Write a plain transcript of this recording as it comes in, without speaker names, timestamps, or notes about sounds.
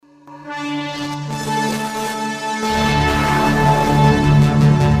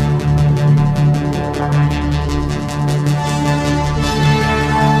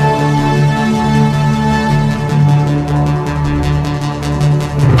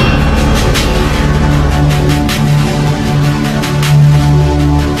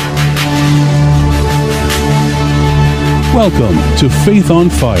Welcome to Faith on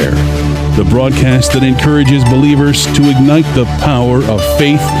Fire, the broadcast that encourages believers to ignite the power of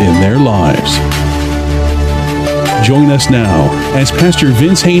faith in their lives. Join us now as Pastor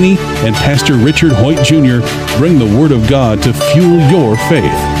Vince Haynie and Pastor Richard Hoyt Jr. bring the Word of God to fuel your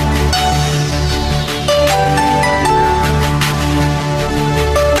faith.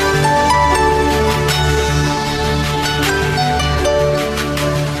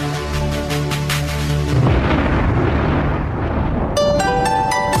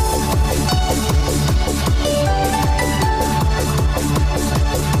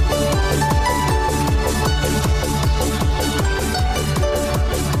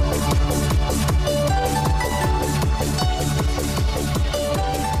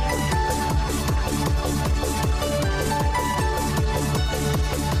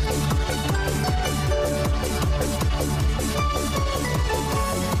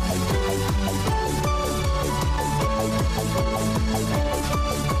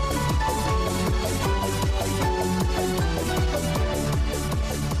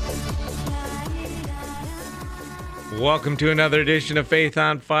 Welcome to another edition of Faith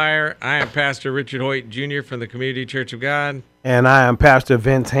on Fire. I am Pastor Richard Hoyt Jr. from the Community Church of God. And I am Pastor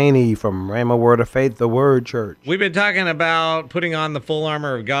Vince Haynie from Rhema Word of Faith, the Word Church. We've been talking about putting on the full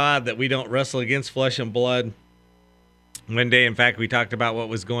armor of God, that we don't wrestle against flesh and blood. One day, in fact, we talked about what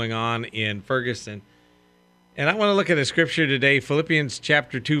was going on in Ferguson. And I want to look at a scripture today, Philippians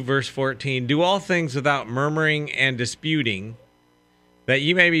chapter 2, verse 14. Do all things without murmuring and disputing, that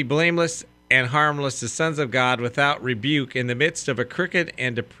ye may be blameless and harmless, the sons of God, without rebuke, in the midst of a crooked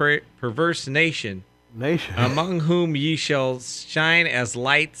and perverse nation, among whom ye shall shine as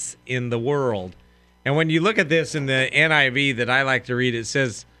lights in the world. And when you look at this in the NIV that I like to read, it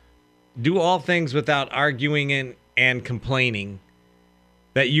says, do all things without arguing and complaining,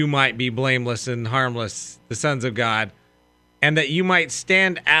 that you might be blameless and harmless, the sons of God, and that you might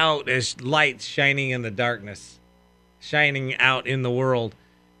stand out as lights shining in the darkness, shining out in the world.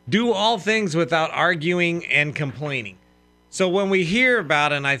 Do all things without arguing and complaining. So when we hear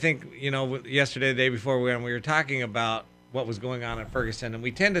about, and I think, yesterday, the day before, when we were talking about what was going on in Ferguson, and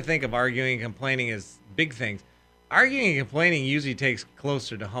we tend to think of arguing and complaining as big things. Arguing and complaining usually takes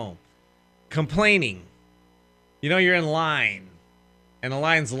closer to home. Complaining, you're in line, and the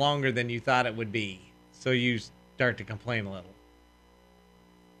line's longer than you thought it would be, so you start to complain a little.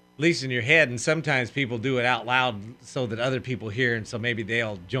 At least in your head, and sometimes people do it out loud so that other people hear, and so maybe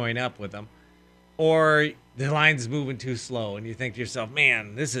they'll join up with them. Or the line's moving too slow, and you think to yourself,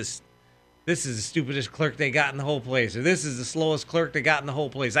 man, this is the stupidest clerk they got in the whole place, or this is the slowest clerk they got in the whole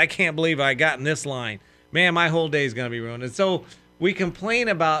place. I can't believe I got in this line. Man, my whole day is going to be ruined. And so we complain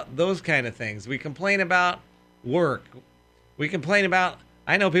about those kind of things. We complain about work. We complain about,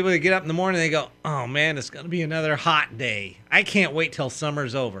 I know people that get up in the morning and they go, oh man, it's going to be another hot day. I can't wait till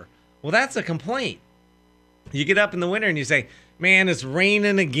summer's over. Well, that's a complaint. You get up in the winter and you say, man, it's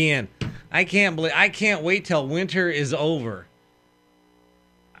raining again. I can't wait till winter is over.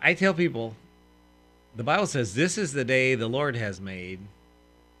 I tell people, the Bible says, this is the day the Lord has made.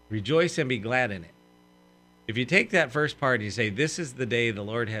 Rejoice and be glad in it. If you take that first part, you say, this is the day the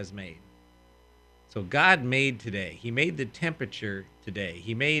Lord has made. So God made today. He made the temperature today.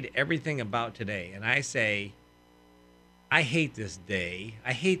 He made everything about today. And I say, I hate this day.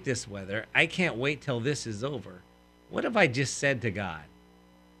 I hate this weather. I can't wait till this is over. What have I just said to God?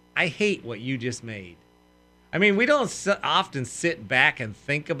 I hate what you just made. I mean, we don't often sit back and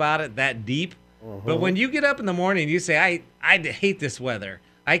think about it that deep. But when you get up in the morning and you say, I hate this weather.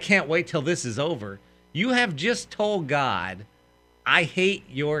 I can't wait till this is over. You have just told God, I hate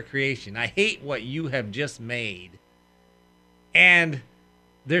your creation. I hate what you have just made. And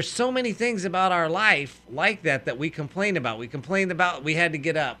there's so many things about our life like that we complain about. We complained about we had to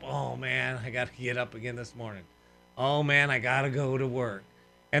get up. Oh, man, I got to get up again this morning. Oh, man, I got to go to work.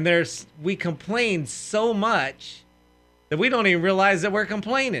 And we complain so much that we don't even realize that we're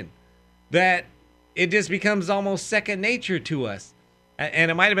complaining, that it just becomes almost second nature to us.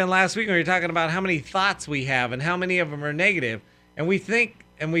 And it might have been last week when we were talking about how many thoughts we have and how many of them are negative. And we think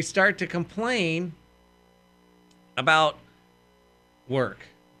and we start to complain about work.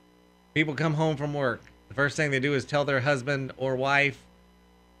 People come home from work. The first thing they do is tell their husband or wife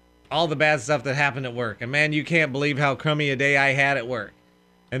all the bad stuff that happened at work. And man, you can't believe how crummy a day I had at work.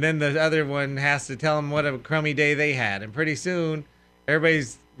 And then the other one has to tell them what a crummy day they had. And pretty soon,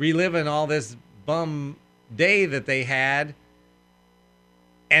 everybody's reliving all this bum day that they had.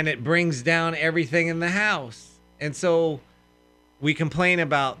 And it brings down everything in the house. And so we complain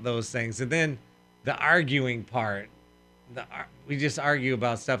about those things. And then the arguing part. We just argue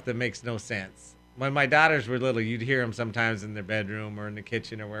about stuff that makes no sense. when my daughters were little, you'd hear them sometimes in their bedroom or in the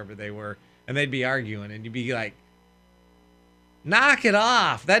kitchen or wherever they were, and they'd be arguing, and you'd be like, knock it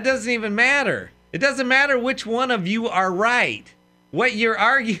off. That doesn't even matter. It doesn't matter which one of you are right. What you're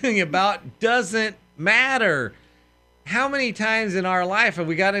arguing about doesn't matter. How many times in our life have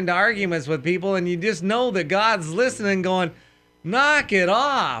we got into arguments with people and you just know that God's listening going, knock it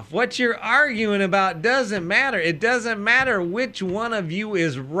off. What you're arguing about doesn't matter. It doesn't matter which one of you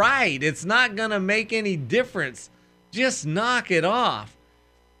is right. It's not going to make any difference. Just knock it off.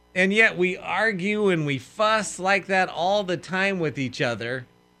 And yet we argue and we fuss like that all the time with each other.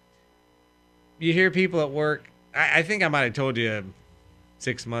 You hear people at work. I think I might have told you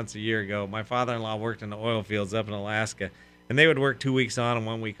 6 months, a year ago, my father-in-law worked in the oil fields up in Alaska, and they would work 2 weeks on and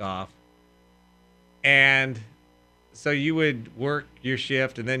 1 week off. And so you would work your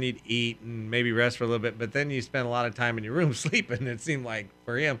shift, and then you'd eat and maybe rest for a little bit, but then you spend a lot of time in your room sleeping, it seemed like,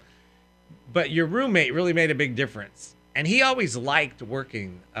 for him. But your roommate really made a big difference. And he always liked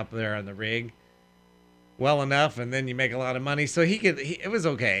working up there on the rig well enough, and then you make a lot of money. So it was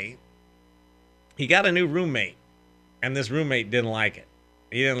okay. He got a new roommate, and this roommate didn't like it.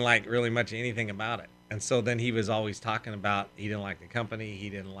 He didn't like really much anything about it. And so then he was always talking about he didn't like the company. He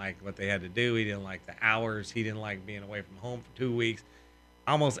didn't like what they had to do. He didn't like the hours. He didn't like being away from home for 2 weeks.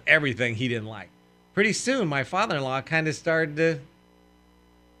 Almost everything he didn't like. Pretty soon, my father-in-law kind of started to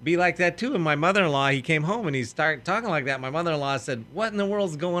be like that too. And my mother-in-law, he came home and he started talking like that. My mother-in-law said, what in the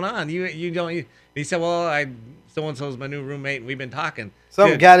world's going on? You don't. He said, well, so-and-so's my new roommate, and we've been talking.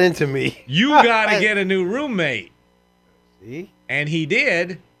 Something got into me. You got to get a new roommate. See? And he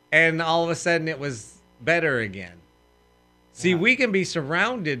did, and all of a sudden it was better again. See, we can be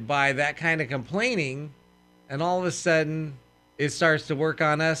surrounded by that kind of complaining, and all of a sudden it starts to work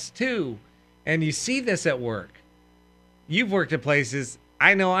on us too. And you see this at work. You've worked at places.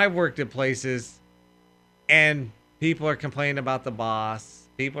 I know I've worked at places, and people are complaining about the boss.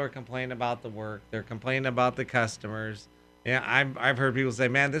 People are complaining about the work. They're complaining about the customers. Yeah, I've heard people say,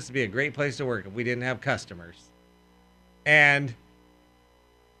 man, this would be a great place to work if we didn't have customers. And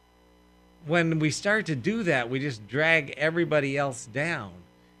when we start to do that, we just drag everybody else down.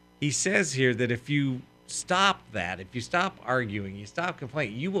 He says here that if you stop that, if you stop arguing, you stop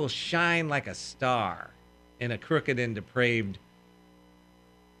complaining, you will shine like a star in a crooked and depraved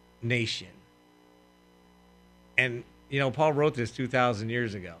nation. And, Paul wrote this 2,000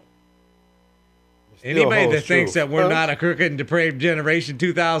 years ago. Anybody that thinks that we're not a crooked and depraved generation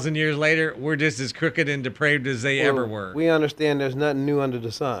 2,000 years later, we're just as crooked and depraved as they ever were. We understand there's nothing new under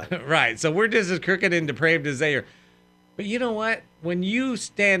the sun. Right. So we're just as crooked and depraved as they are. But you know what? When you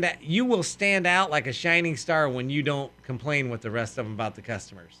will stand out like a shining star when you don't complain with the rest of them about the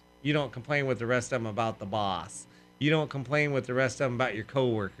customers. You don't complain with the rest of them about the boss. You don't complain with the rest of them about your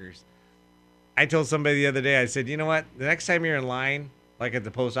coworkers. I told somebody the other day, I said, you know what? The next time you're in line, like at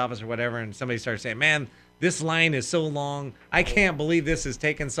the post office or whatever, and somebody starts saying, man, this line is so long. I can't believe this has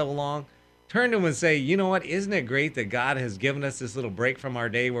taken so long. Turn to them and say, you know what? Isn't it great that God has given us this little break from our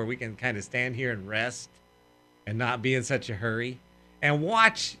day where we can kind of stand here and rest and not be in such a hurry? And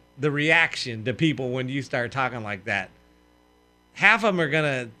watch the reaction to people when you start talking like that. Half of them are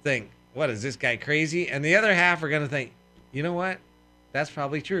going to think, what, is this guy crazy? And the other half are going to think, you know what? That's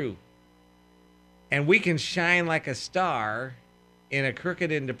probably true. And we can shine like a star in a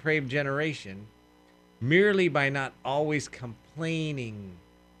crooked and depraved generation merely by not always complaining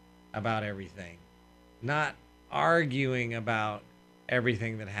about everything, not arguing about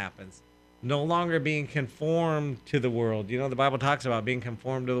everything that happens, no longer being conformed to the world. The Bible talks about being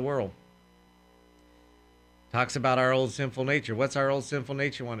conformed to the world. Talks about our old sinful nature. What's our old sinful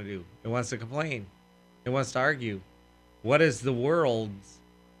nature want to do? It wants to complain. It wants to argue. What is the world's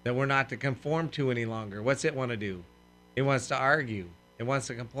that we're not to conform to any longer? What's it want to do? It wants to argue. It wants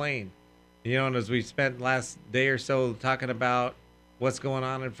to complain. And as we spent last day or so talking about what's going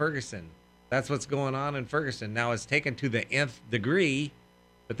on in Ferguson, that's what's going on in Ferguson. Now it's taken to the nth degree,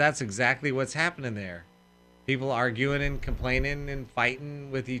 but that's exactly what's happening there. People arguing and complaining and fighting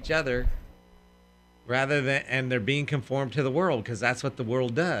with each other and they're being conformed to the world because that's what the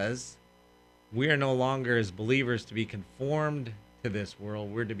world does. We are no longer as believers to be conformed to this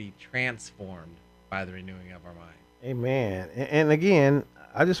world. We're to be transformed by the renewing of our mind. Amen. And again,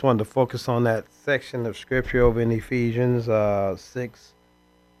 I just wanted to focus on that section of scripture over in Ephesians 6.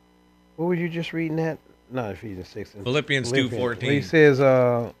 What were you just reading that? Not Ephesians 6. Philippians 2:14. He says,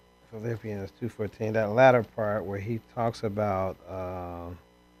 Philippians 2:14, that latter part where he talks about,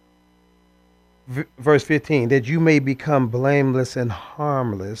 verse 15, that you may become blameless and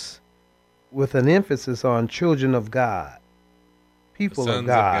harmless, with an emphasis on children of God. People of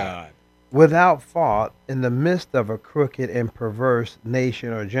God. without fault in the midst of a crooked and perverse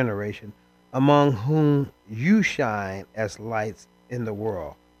nation or generation, among whom you shine as lights in the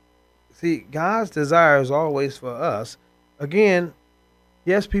world. See, God's desire is always for us. Again,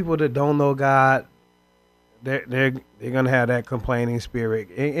 yes, people that don't know God, they're gonna have that complaining spirit,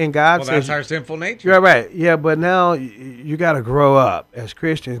 and God Well, says that's our sinful nature. you're right. Yeah, but now you got to grow up as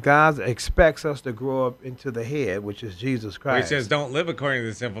Christians. God expects us to grow up into the head, which is Jesus Where he Christ. says, "Don't live according to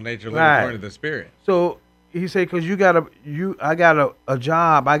the sinful nature, live Right. according to the Spirit." So he said, because I got a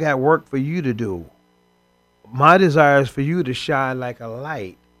job, I got work for you to do. My desire is for you to shine like a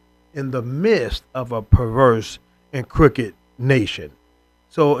light in the midst of a perverse and crooked nation.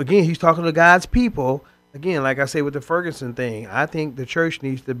 So again, he's talking to God's people. Again, like I say with the Ferguson thing, I think the church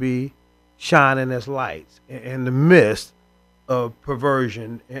needs to be shining as lights in the midst of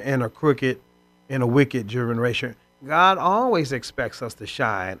perversion and a crooked and a wicked generation. God always expects us to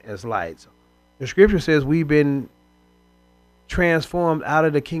shine as lights. The scripture says we've been transformed out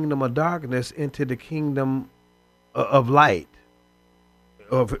of the kingdom of darkness into the kingdom of light,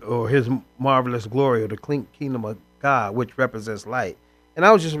 or his marvelous glory, or the kingdom of God, which represents light. And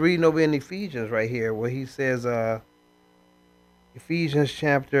I was just reading over in Ephesians right here where he says, Ephesians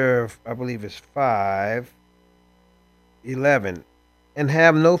chapter, I believe it's 5:11, and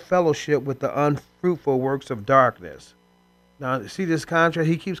have no fellowship with the unfruitful works of darkness. Now, see this contrast?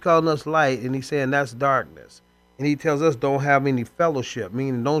 He keeps calling us light, and he's saying that's darkness. And he tells us don't have any fellowship,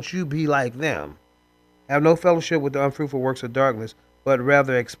 meaning don't you be like them. Have no fellowship with the unfruitful works of darkness, but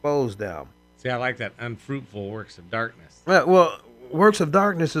rather expose them. See, I like that unfruitful works of darkness. Well, works of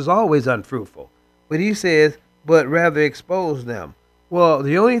darkness is always unfruitful. But he says, but rather expose them. Well,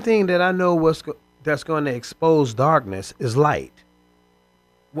 the only thing that I know that's going to expose darkness is light.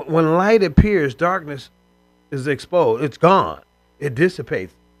 When light appears, darkness is exposed. It's gone. It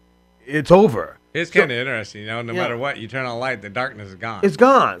dissipates. It's over. It's kind of interesting, no matter what, you turn on light, the darkness is gone. It's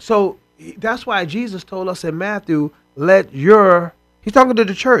gone. So that's why Jesus told us in Matthew, he's talking to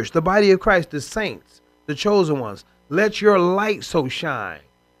the church, the body of Christ, the saints, the chosen ones. Let your light so shine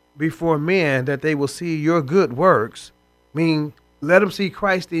before men that they will see your good works. Meaning, let them see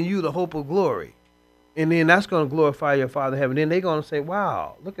Christ in you, the hope of glory. And then that's going to glorify your Father in heaven. Then they're going to say,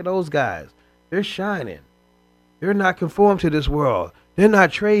 wow, look at those guys. They're shining. They're not conformed to this world. They're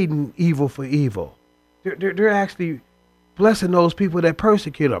not trading evil for evil. They're actually blessing those people that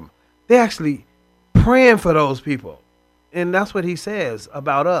persecute them. They're actually praying for those people. And that's what he says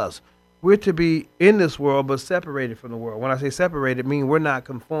about us. We're to be in this world, but separated from the world. When I say separated, I mean we're not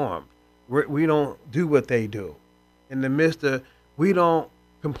conformed. We don't do what they do. In the midst of, we don't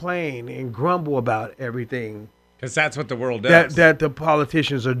complain and grumble about everything. Because that's what the world does. That the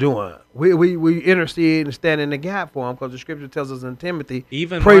politicians are doing. We intercede and stand in the gap for them, because the scripture tells us in Timothy,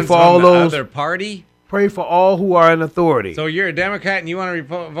 even pray ones for all from the those, other party. Pray for all who are in authority. So you're a Democrat and you want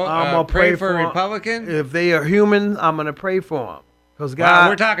to I'm gonna pray for a Republican? If they are human, I'm going to pray for them. Because God, wow,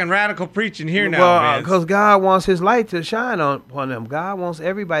 we're talking radical preaching here now, man. Because God wants his light to shine upon them. God wants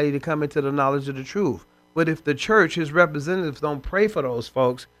everybody to come into the knowledge of the truth. But if the church, his representatives, don't pray for those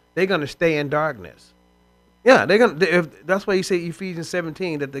folks, they're going to stay in darkness. Yeah, they're going to. That's why you say Ephesians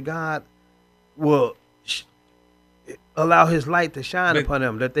 17, that the God will allow his light to shine upon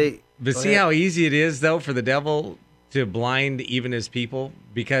them. But see how easy it is, though, for the devil to blind even his people?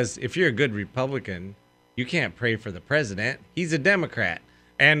 Because if you're a good Republican, you can't pray for the president. He's a Democrat.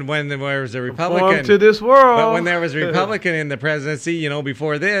 And when there was a Republican to this world, but when there was a Republican in the presidency,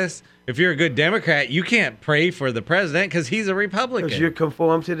 before this, if you're a good Democrat, you can't pray for the president because he's a Republican. Because you're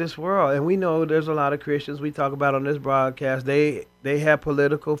conformed to this world. And we know there's a lot of Christians we talk about on this broadcast. They have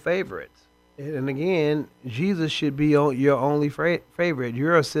political favorites. And again, Jesus should be your only favorite.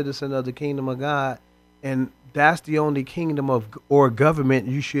 You're a citizen of the kingdom of God, and that's the only kingdom or government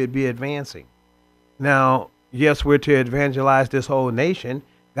you should be advancing. Now, yes, we're to evangelize this whole nation.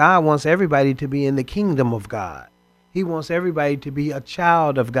 God wants everybody to be in the kingdom of God. He wants everybody to be a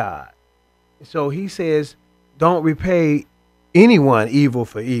child of God. So he says, don't repay anyone evil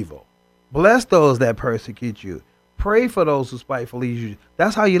for evil. Bless those that persecute you. Pray for those who spitefully use you.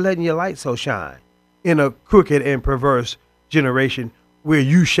 That's how you're letting your light so shine in a crooked and perverse generation where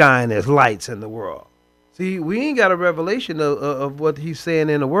you shine as lights in the world. See, we ain't got a revelation of what he's saying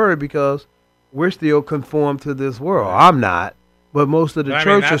in the word because we're still conformed to this world. I'm not, but most of the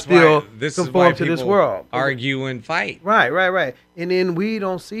church are still conformed to this world. Argue and fight. Right. And then we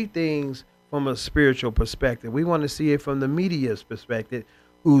don't see things from a spiritual perspective. We want to see it from the media's perspective,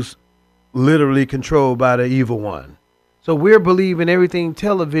 who's literally controlled by the evil one. So we're believing everything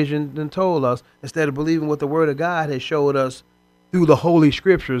television done told us instead of believing what the word of God has showed us through the Holy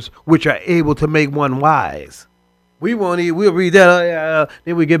Scriptures, which are able to make one wise. We'll read that,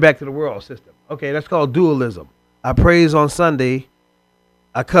 then we get back to the world system. Okay, that's called dualism. I praise on Sunday,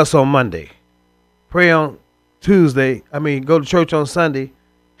 I cuss on Monday. Pray on Tuesday, go to church on Sunday,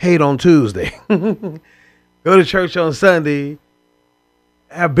 hate on Tuesday. Go to church on Sunday,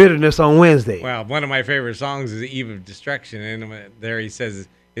 have bitterness on Wednesday. Well, one of my favorite songs is Eve of Destruction, and there he says,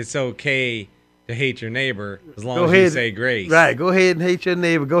 it's okay to hate your neighbor as long as you say grace. Right, go ahead and hate your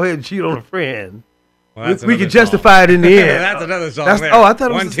neighbor. Go ahead and cheat on a friend. Well, we can justify it in the end. That's another song. I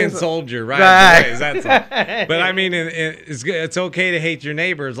thought it was 110 Soldier, right? Is that song. But I mean, it's okay to hate your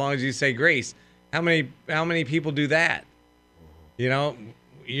neighbor as long as you say grace. How many people do that? You know,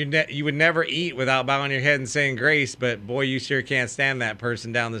 you would never eat without bowing your head and saying grace, but boy, you sure can't stand that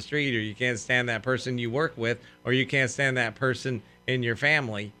person down the street, or you can't stand that person you work with, or you can't stand that person in your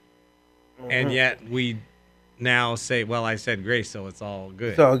family. And yet we now say, well, I said grace, so it's all good.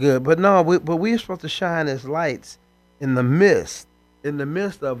 It's all good. But no, we're supposed to shine as lights in the midst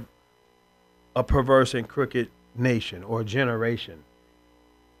of a perverse and crooked nation or generation.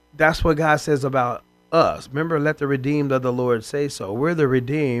 That's what God says about us. Remember, let the redeemed of the Lord say so. We're the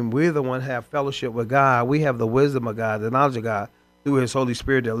redeemed. We're the one who have fellowship with God. We have the wisdom of God, the knowledge of God through his Holy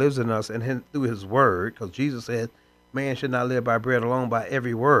Spirit that lives in us, and through his word, because Jesus said, man should not live by bread alone, by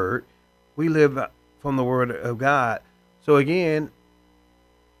every word. We live from the word of God. So again,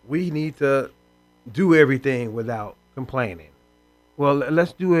 we need to do everything without complaining. Well,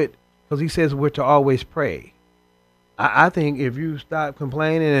 let's do it because he says we're to always pray. I think if you stop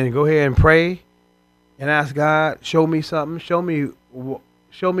complaining and go ahead and pray and ask God, show me something, show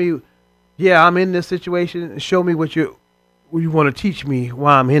me, yeah, I'm in this situation. Show me what you want to teach me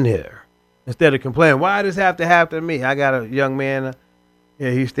while I'm in here. Instead of complaining, why does this have to happen to me? I got a young man,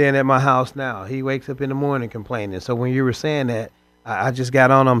 he's staying at my house now. He wakes up in the morning complaining. So when you were saying that, I just got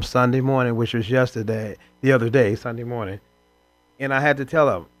on him Sunday morning, which was the other day, Sunday morning. And I had to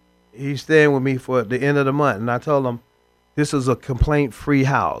tell him, he's staying with me for the end of the month. And I told him, this is a complaint-free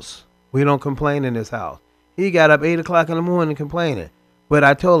house. We don't complain in this house. He got up 8 o'clock in the morning complaining. But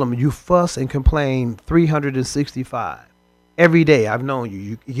I told him, you fuss and complain 365. Every day I've known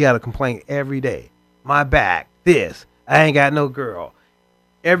you. You got to complain every day. My back, this. I ain't got no girl.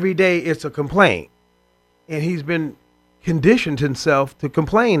 Every day it's a complaint. And he's been conditioned himself to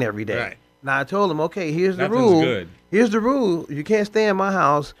complain every day. Right. Now I told him, okay, here's the rule. Good. Here's the rule. You can't stay in my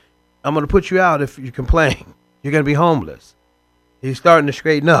house. I'm going to put you out if you complain. You're going to be homeless. He's starting to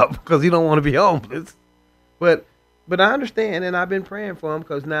straighten up because he don't want to be homeless. But I understand, and I've been praying for him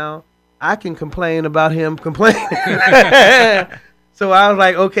because now I can complain about him complaining. So I was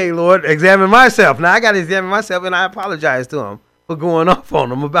like, okay, Lord, examine myself. Now I got to examine myself, and I apologize to him for going off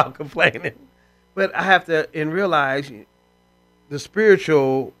on him about complaining. But I have to realize the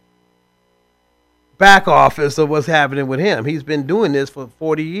spiritual back office of what's happening with him. He's been doing this for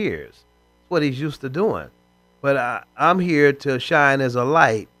 40 years. That's what he's used to doing. But I'm here to shine as a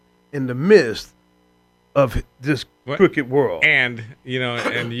light in the midst of this crooked world. And,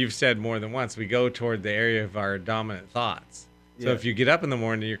 and you've said more than once, we go toward the area of our dominant thoughts. So if you get up in the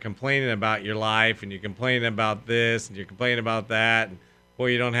morning and you're complaining about your life and you're complaining about this and you're complaining about that, and boy,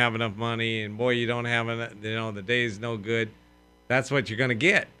 you don't have enough money, and boy, you don't have enough, the day's no good, that's what you're going to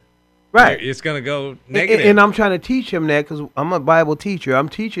get. Right. It's going to go negative. And I'm trying to teach him that because I'm a Bible teacher. I'm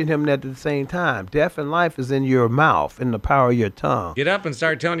teaching him that at the same time. Death and life is in your mouth, in the power of your tongue. Get up and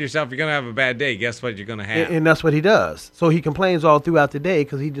start telling yourself you're going to have a bad day. Guess what you're going to have? And that's what he does. So he complains all throughout the day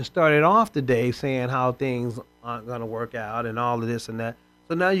because he just started off the day saying how things aren't going to work out and all of this and that.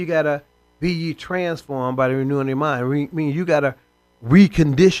 So now you got to be ye transformed by the renewing of your mind. I mean, you got to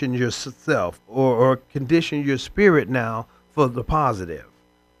recondition yourself or condition your spirit now for the positive.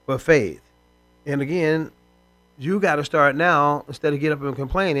 For faith. And again, you got to start now. Instead of get up and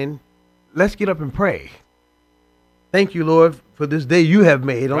complaining, let's get up and pray. Thank you, Lord, for this day you have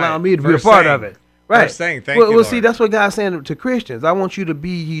made. Allow me to be a part of it. Right. First thing, thank you, Lord. See, that's what God's saying to Christians. I want you to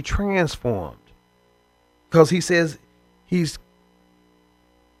be ye transformed. Because he says he's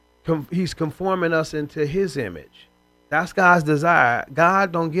conforming us into his image. That's God's desire.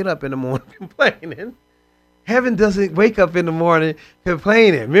 God don't get up in the morning complaining. Heaven doesn't wake up in the morning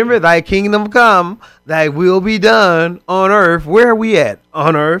complaining. Remember, thy kingdom come, thy will be done on earth. Where are we at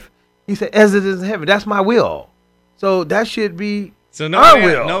on earth? He said, as it is in heaven. That's my will. So that should be our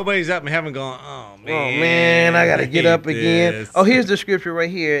will. Nobody's up in heaven going, oh, man, I got to get up again. This. Oh, here's the scripture right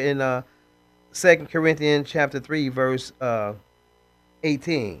here in 2 Corinthians chapter 3, verse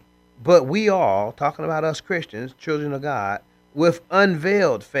 18. But we all, talking about us Christians, children of God, with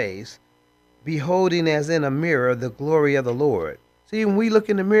unveiled face, beholding as in a mirror the glory of the Lord, See, when we look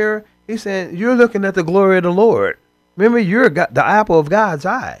in the mirror, he's saying, you're looking at the glory of the Lord. Remember, you're the apple of God's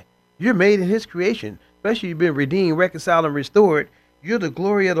eye. You're made in his creation. Especially you've been redeemed, reconciled, and restored. You're the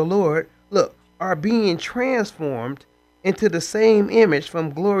glory of the Lord. Look, are being transformed into the same image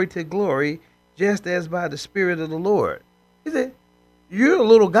from glory to glory, just as by the Spirit of the Lord. He said, you're a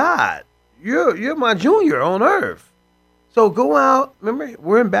little God. You're my junior on earth. So go out. Remember,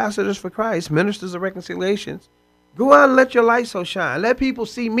 we're ambassadors for Christ, ministers of reconciliations. Go out and let your light so shine. Let people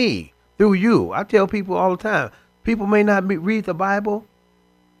see me through you. I tell people all the time, people may not read the Bible,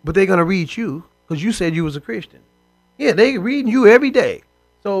 but they're going to read you because you said you was a Christian. Yeah, they reading you every day.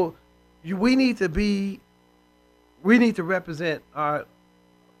 So we need to represent our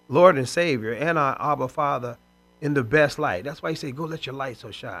Lord and Savior and our Abba Father in the best light. That's why he said, go let your light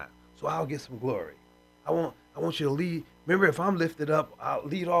so shine, so I'll get some glory. I want you to lead. Remember, if I'm lifted up, I'll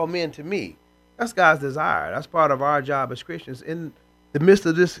lead all men to me. That's God's desire. That's part of our job as Christians in the midst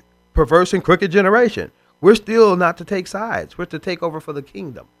of this perverse and crooked generation. We're still not to take sides. We're to take over for the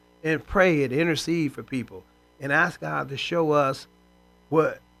kingdom and pray and intercede for people and ask God to show us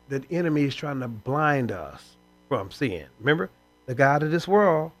what the enemy is trying to blind us from seeing. Remember, the God of this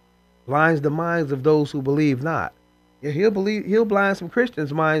world blinds the minds of those who believe not. Yeah, he'll blind some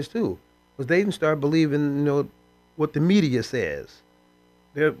Christians' minds too, because they can start believing, what the media says.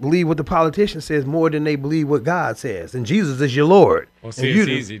 They believe what the politician says more than they believe what God says. And Jesus is your Lord. Well, see, it's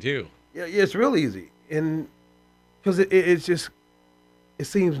easy too. Yeah, it's real easy. And because it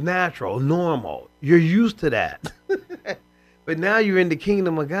seems natural, normal. You're used to that. But now you're in the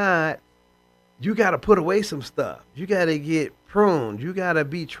kingdom of God. You got to put away some stuff. You got to get pruned. You got to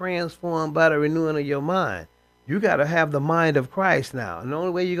be transformed by the renewing of your mind. You got to have the mind of Christ now. And the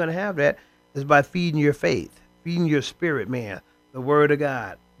only way you're going to have that is by feeding your faith, feeding your spirit, man, the word of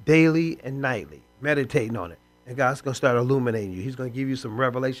God, daily and nightly, meditating on it. And God's going to start illuminating you. He's going to give you some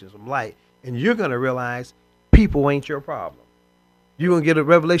revelation, some light. And you're going to realize people ain't your problem. You're going to get a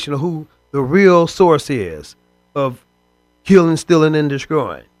revelation of who the real source is of killing, stealing, and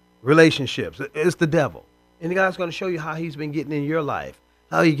destroying relationships. It's the devil. And God's going to show you how he's been getting in your life,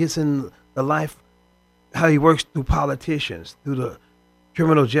 how he gets in the life, how he works through politicians, through the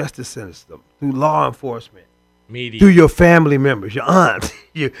criminal justice system, through law enforcement, media, through your family members, your aunts,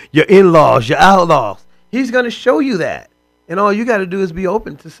 your in-laws, your outlaws. He's going to show you that. And all you got to do is be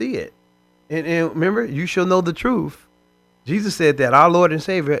open to see it. And remember, you shall know the truth. Jesus said that, our Lord and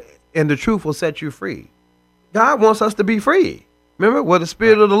Savior, and the truth will set you free. God wants us to be free. Remember, where the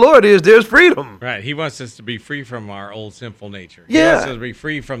Spirit of the Lord is, there's freedom. Right. He wants us to be free from our old sinful nature. Yeah. He wants us to be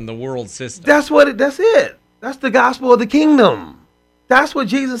free from the world system. That's it. That's the gospel of the kingdom. That's what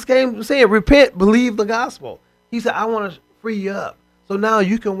Jesus came saying. Repent, believe the gospel. He said, I want to free you up. So now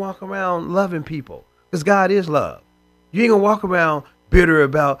you can walk around loving people because God is love. You ain't going to walk around bitter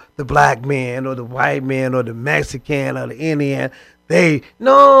about the black man or the white man or the Mexican or the Indian.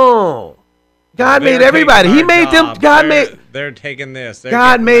 No. God made everybody. He made them. They're taking this.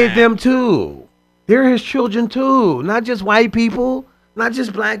 God made them too. They're his children too. Not just white people, not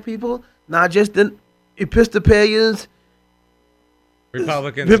just black people, not just the Episcopalians,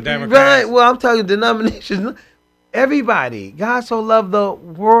 Republicans, and Democrats. Right. Well, I'm talking denominations. Everybody. God so loved the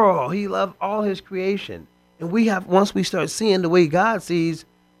world. He loved all his creation. And once we start seeing the way God sees,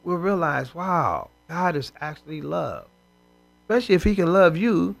 we'll realize, wow, God is actually love. Especially if he can love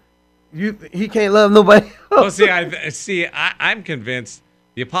you, he can't love nobody else. Well, I'm convinced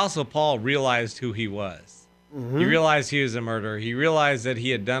the Apostle Paul realized who he was. Mm-hmm. He realized he was a murderer. He realized that he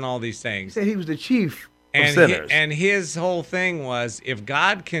had done all these things. He said he was the chief of sinners. And his whole thing was, if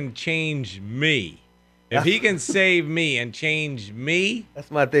God can change me, if he can save me and change me.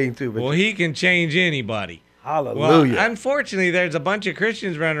 That's my thing too. Well, he can change anybody. Hallelujah. Well, unfortunately, there's a bunch of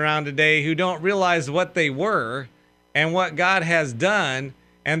Christians running around today who don't realize what they were and what God has done,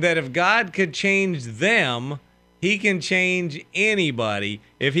 and that if God could change them, he can change anybody.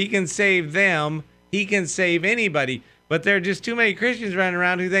 If he can save them, he can save anybody. But there are just too many Christians running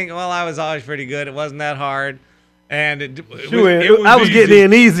around who think, well, I was always pretty good. It wasn't that hard. And I was getting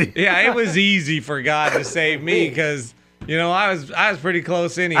in easy. Yeah, it was easy for God to save me because, I was pretty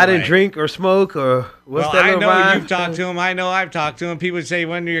close anyway. I didn't drink or smoke or what's that? I know you've talked to him. I know I've talked to him. People would say,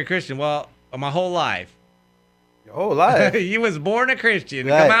 when are you a Christian? Well, my whole life. Your whole life? You was born a Christian.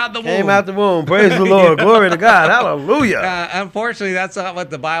 Right. Come out the womb. Came out the womb. Praise the Lord. Glory to God. Hallelujah. Unfortunately, that's not what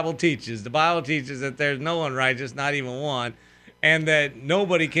the Bible teaches. The Bible teaches that there's no one righteous, not even one, and that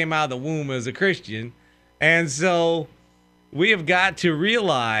nobody came out of the womb as a Christian. And so we have got to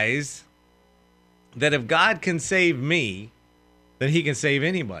realize that if God can save me, then he can save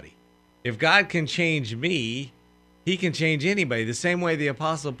anybody. If God can change me, he can change anybody the same way the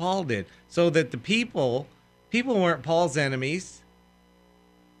Apostle Paul did. So that the people weren't Paul's enemies.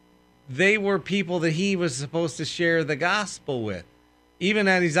 They were people that he was supposed to share the gospel with. Even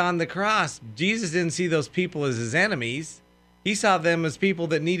as he's on the cross, Jesus didn't see those people as his enemies. He saw them as people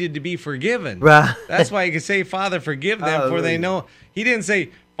that needed to be forgiven. Right. That's why he could say, Father, forgive them, for they know. He didn't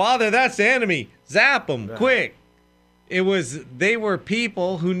say, Father, that's the enemy. Zap them, quick. They were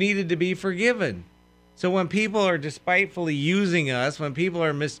people who needed to be forgiven. So when people are despitefully using us, when people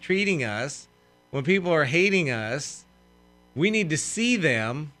are mistreating us, when people are hating us, we need to see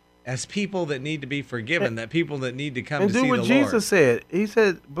them as people that need to be forgiven, that people that need to come to see the Lord. And do what Jesus said. He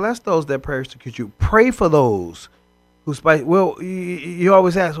said, bless those that persecute you. Pray for those who spite. Well, you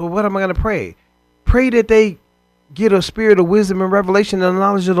always ask, well, what am I going to pray? Pray that they get a spirit of wisdom and revelation and the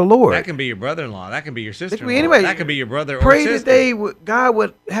knowledge of the Lord. That can be your brother-in-law. That can be your sister-in-law. Anyway, that can be your brother or pray sister. Pray that God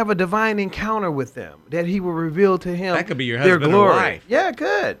would have a divine encounter with them, that he will reveal to him that could be your their husband glory. or wife. Yeah, it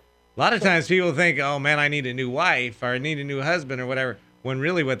could. A lot of times people think, oh, man, I need a new wife or I need a new husband or whatever, when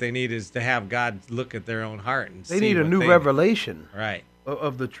really what they need is to have God look at their own heart and see. They need a new revelation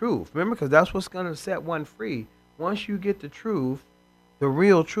of the truth. Remember, because that's what's going to set one free. Once you get the truth, the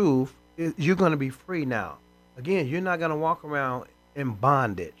real truth, you're going to be free now. Again, you're not going to walk around in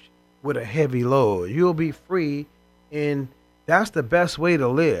bondage with a heavy load. You'll be free, and that's the best way to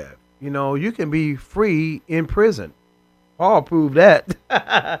live. You know, you can be free in prison. Paul proved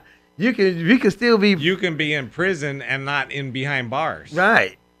that. You can still be. You can be in prison and not in behind bars.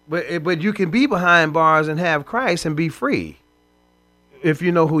 Right, but you can be behind bars and have Christ and be free, if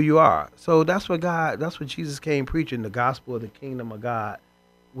you know who you are. So that's what Jesus came preaching, the gospel of the kingdom of God,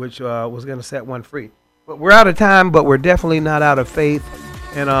 which was going to set one free. But we're out of time, but we're definitely not out of faith.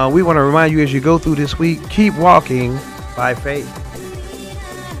 And we want to remind you as you go through this week, keep walking by faith.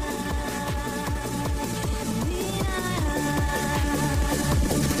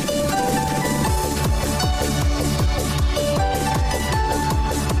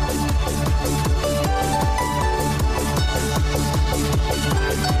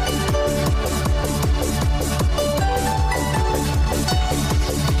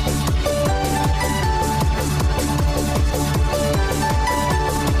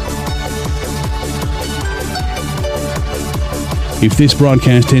 If this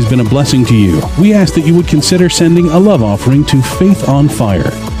broadcast has been a blessing to you, we ask that you would consider sending a love offering to Faith on Fire,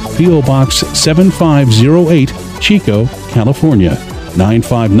 P.O. Box 7508, Chico, California,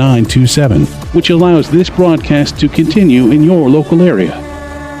 95927, which allows this broadcast to continue in your local area.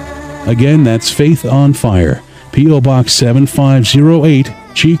 Again, that's Faith on Fire, P.O. Box 7508,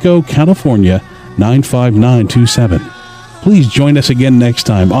 Chico, California, 95927. Please join us again next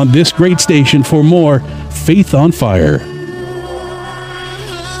time on this great station for more Faith on Fire.